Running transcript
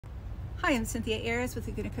Hi, I'm Cynthia Ayers with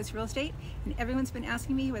Laguna Real Estate, and everyone's been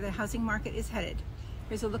asking me where the housing market is headed.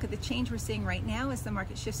 Here's a look at the change we're seeing right now as the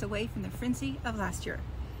market shifts away from the frenzy of last year.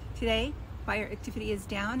 Today, buyer activity is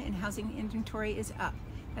down and housing inventory is up.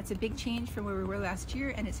 That's a big change from where we were last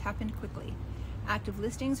year, and it's happened quickly. Active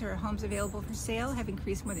listings or homes available for sale have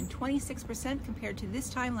increased more than 26% compared to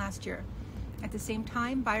this time last year. At the same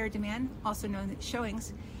time, buyer demand, also known as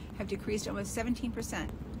showings, have decreased almost 17%.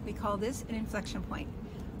 We call this an inflection point.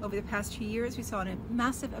 Over the past 2 years, we saw a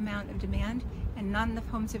massive amount of demand and not enough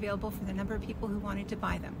homes available for the number of people who wanted to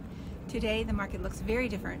buy them. Today, the market looks very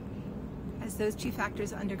different as those two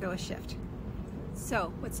factors undergo a shift.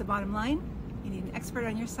 So, what's the bottom line? You need an expert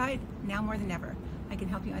on your side now more than ever. I can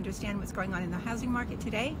help you understand what's going on in the housing market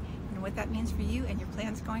today and what that means for you and your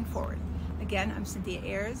plans going forward. Again, I'm Cynthia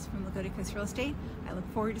Ayers from Laguna Real Estate. I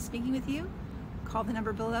look forward to speaking with you. Call the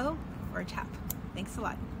number below or tap. Thanks a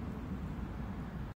lot.